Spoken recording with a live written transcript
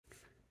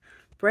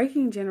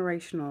breaking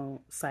generational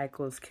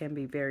cycles can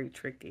be very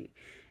tricky.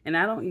 And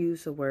I don't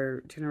use the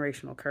word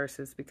generational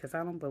curses because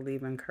I don't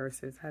believe in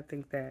curses. I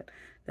think that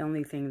the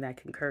only thing that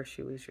can curse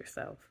you is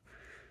yourself.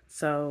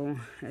 So,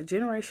 a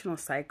generational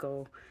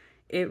cycle,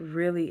 it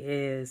really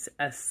is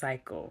a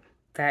cycle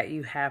that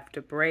you have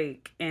to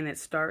break, and it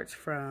starts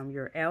from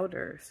your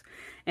elders.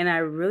 And I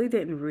really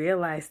didn't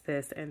realize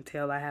this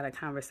until I had a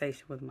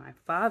conversation with my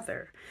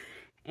father,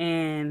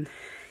 and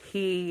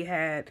he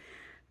had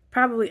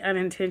probably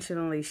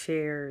unintentionally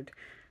shared,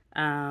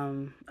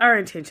 or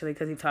intentionally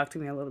because he talked to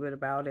me a little bit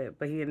about it,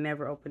 but he had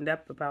never opened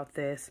up about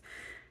this,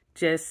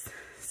 just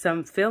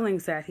some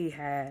feelings that he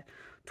had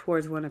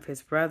towards one of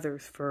his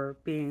brothers for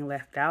being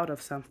left out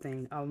of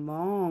something a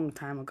long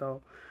time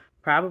ago,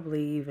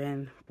 probably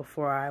even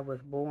before I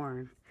was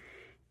born.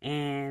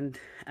 And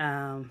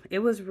it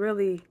was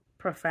really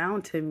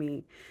profound to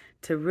me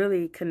to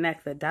really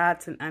connect the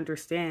dots and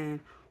understand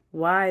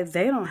why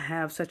they don't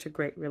have such a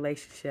great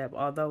relationship,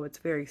 although it's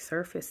very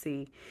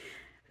surfacey.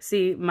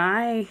 See,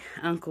 my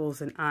uncles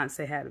and aunts,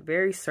 they had a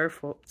very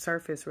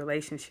surface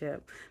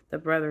relationship, the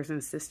brothers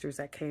and sisters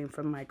that came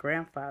from my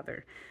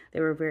grandfather.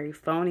 They were very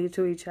phony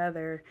to each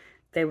other.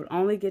 They would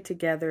only get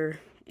together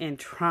in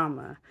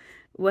trauma.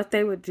 What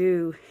they would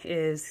do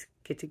is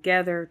get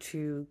together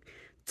to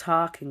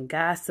talk and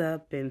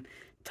gossip and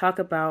talk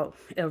about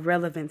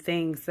irrelevant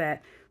things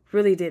that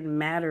really didn't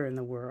matter in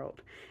the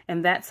world.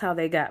 And that's how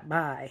they got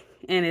by.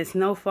 And it's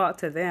no fault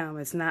to them.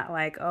 It's not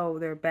like, oh,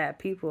 they're bad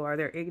people or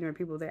they're ignorant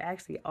people. They're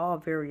actually all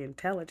very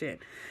intelligent.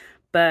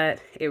 But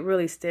it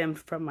really stemmed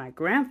from my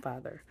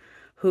grandfather,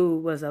 who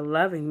was a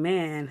loving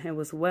man and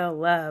was well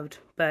loved,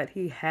 but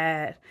he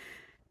had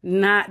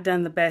not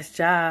done the best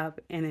job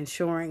in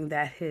ensuring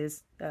that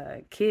his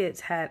kids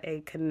had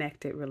a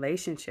connected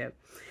relationship.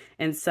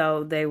 And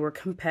so they were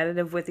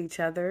competitive with each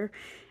other,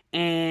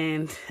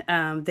 and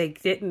they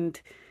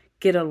didn't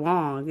get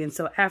along. And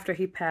so after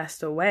he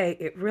passed away,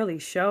 it really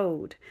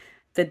showed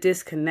the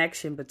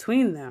disconnection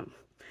between them.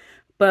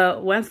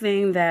 But one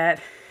thing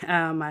that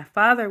my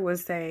father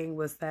was saying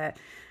was that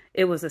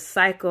it was a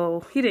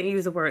cycle. He didn't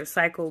use the word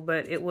cycle,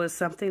 but it was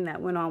something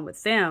that went on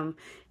with them.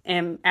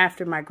 And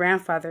after my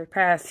grandfather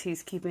passed,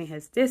 he's keeping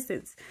his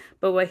distance.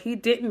 But what he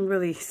didn't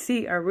really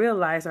see or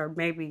realize or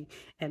maybe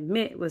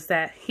admit was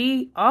that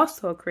he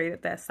also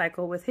created that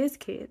cycle with his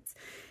kids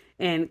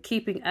and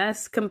keeping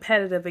us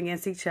competitive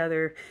against each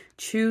other,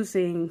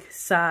 choosing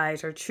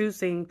sides or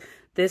choosing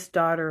this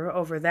daughter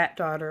over that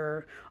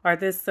daughter or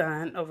this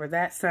son over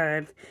that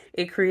son.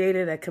 It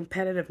created a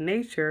competitive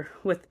nature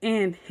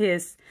within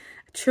his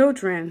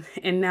children,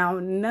 and now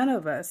none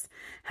of us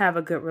have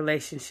a good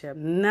relationship.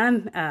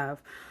 None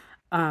of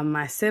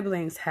my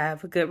siblings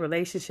have good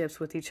relationships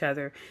with each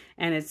other,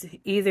 and it's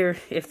either,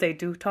 if they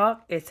do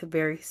talk, it's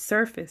very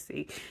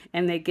surfacey,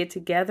 and they get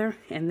together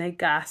and they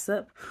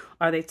gossip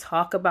or they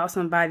talk about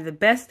somebody. The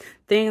best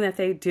thing that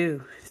they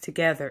do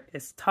together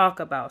is talk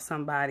about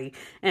somebody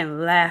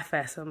and laugh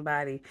at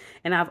somebody.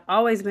 And I've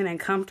always been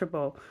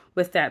uncomfortable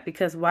with that,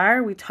 because why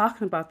are we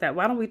talking about that?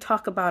 Why don't we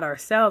talk about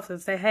ourselves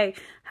and say, hey,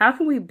 how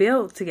can we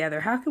build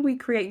together? How can we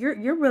create?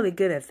 You're really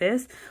good at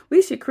this.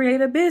 We should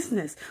create a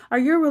business. Or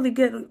you're really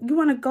good. You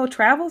want to go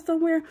travel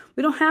somewhere?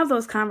 We don't have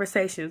those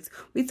conversations.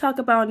 We talk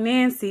about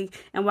Nancy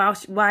and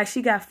why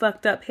she got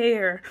fucked up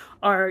hair,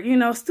 or,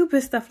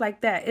 stupid stuff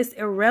like that. It's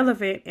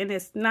irrelevant and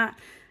it's not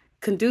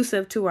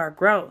conducive to our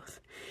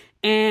growth.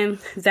 And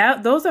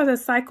those are the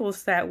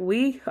cycles that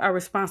we are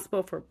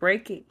responsible for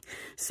breaking.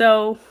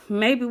 So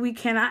maybe we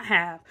cannot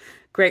have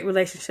great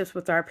relationships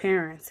with our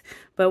parents.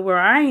 But where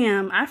I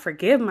am, I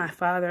forgive my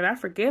father and I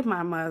forgive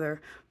my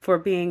mother for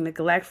being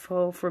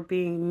neglectful, for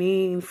being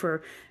mean,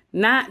 for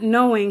not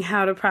knowing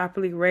how to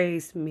properly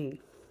raise me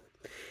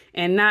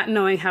and not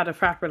knowing how to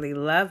properly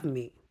love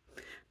me.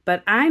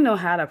 But I know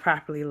how to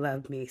properly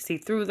love me. See,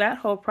 through that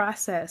whole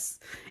process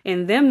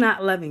and them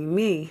not loving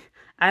me,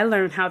 I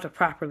learned how to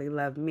properly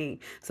love me.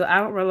 So I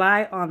don't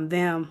rely on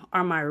them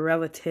or my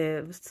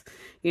relatives,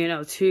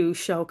 to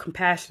show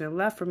compassion and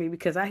love for me,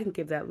 because I can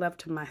give that love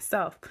to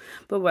myself.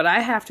 But what I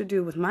have to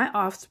do with my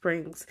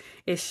offsprings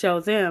is show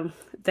them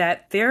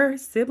that their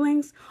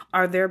siblings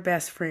are their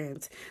best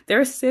friends.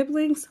 Their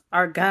siblings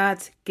are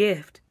God's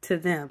gift to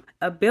them,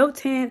 a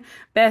built-in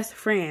best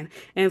friend.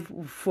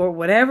 And for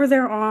whatever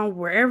they're on,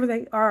 wherever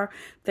they are,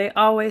 they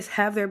always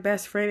have their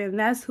best friend, and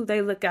that's who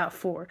they look out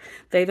for.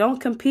 They don't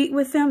compete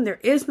with them.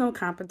 There is no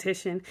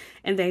competition,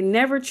 and they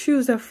never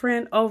choose a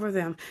friend over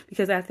them,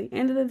 because at the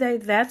end of the day,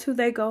 that's who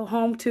they go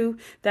home to.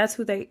 That's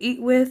who they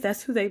eat with.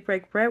 That's who they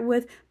break bread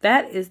with.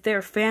 That is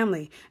their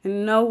family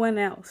and no one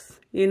else,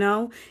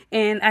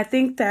 And I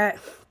think that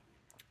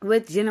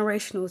with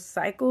generational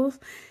cycles,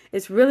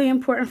 it's really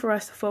important for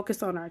us to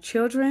focus on our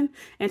children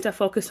and to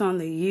focus on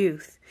the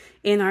youth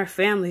in our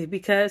family,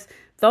 because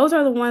those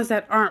are the ones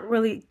that aren't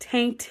really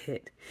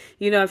tainted.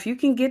 If you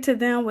can get to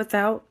them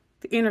without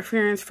the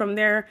interference from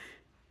their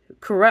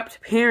corrupt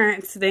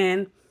parents,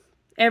 then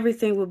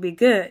everything will be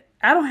good.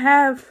 I don't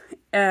have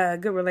a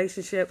good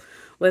relationship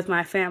with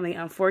my family,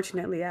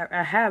 unfortunately.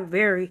 I have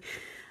very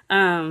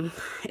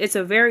It's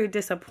a very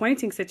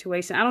disappointing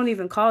situation. I don't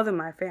even call them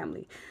my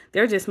family.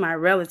 They're just my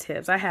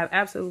relatives. I have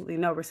absolutely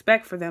no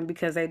respect for them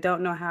because they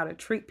don't know how to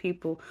treat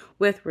people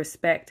with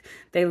respect.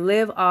 They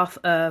live off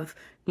of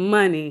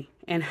money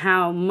and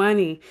how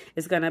money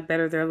is going to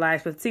better their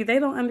lives. But see, they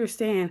don't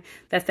understand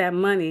that that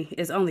money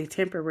is only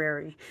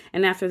temporary.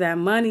 And after that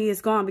money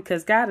is gone,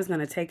 because God is going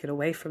to take it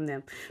away from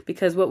them.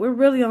 Because what we're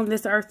really on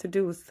this earth to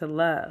do is to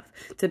love,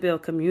 to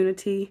build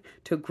community,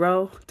 to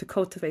grow, to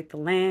cultivate the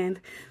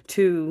land,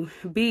 to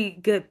be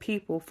good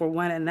people for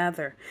one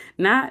another,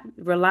 not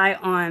rely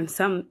on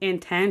some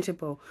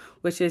intangible,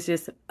 which is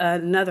just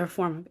another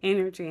form of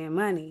energy and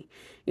money.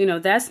 You know,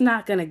 that's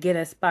not going to get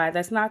us by.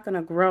 That's not going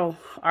to grow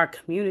our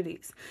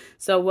communities.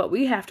 So what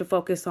we have to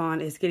focus on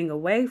is getting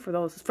away from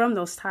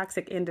those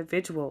toxic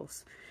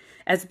individuals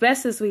as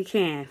best as we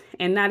can,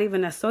 and not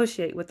even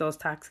associate with those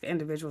toxic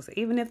individuals,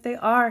 even if they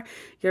are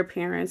your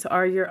parents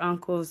or your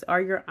uncles or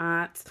your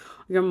aunts,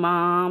 your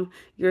mom,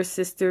 your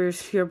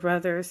sisters, your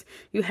brothers.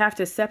 You have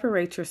to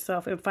separate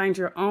yourself and find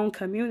your own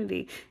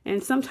community.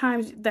 And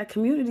sometimes that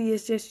community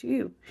is just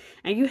you.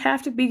 And you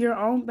have to be your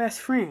own best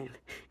friend.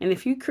 And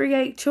if you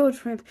create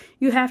children,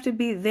 you have to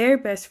be their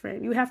best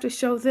friend. You have to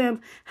show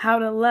them how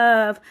to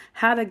love,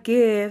 how to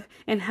give,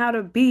 and how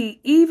to be,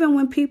 even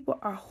when people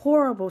are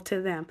horrible to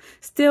them.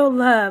 Still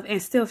love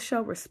and still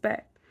show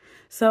respect.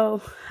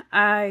 So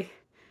I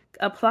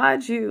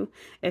applaud you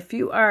if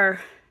you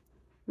are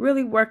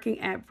really working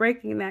at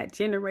breaking that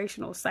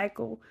generational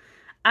cycle.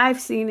 I've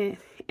seen it,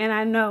 and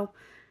I know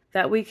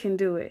that we can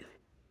do it.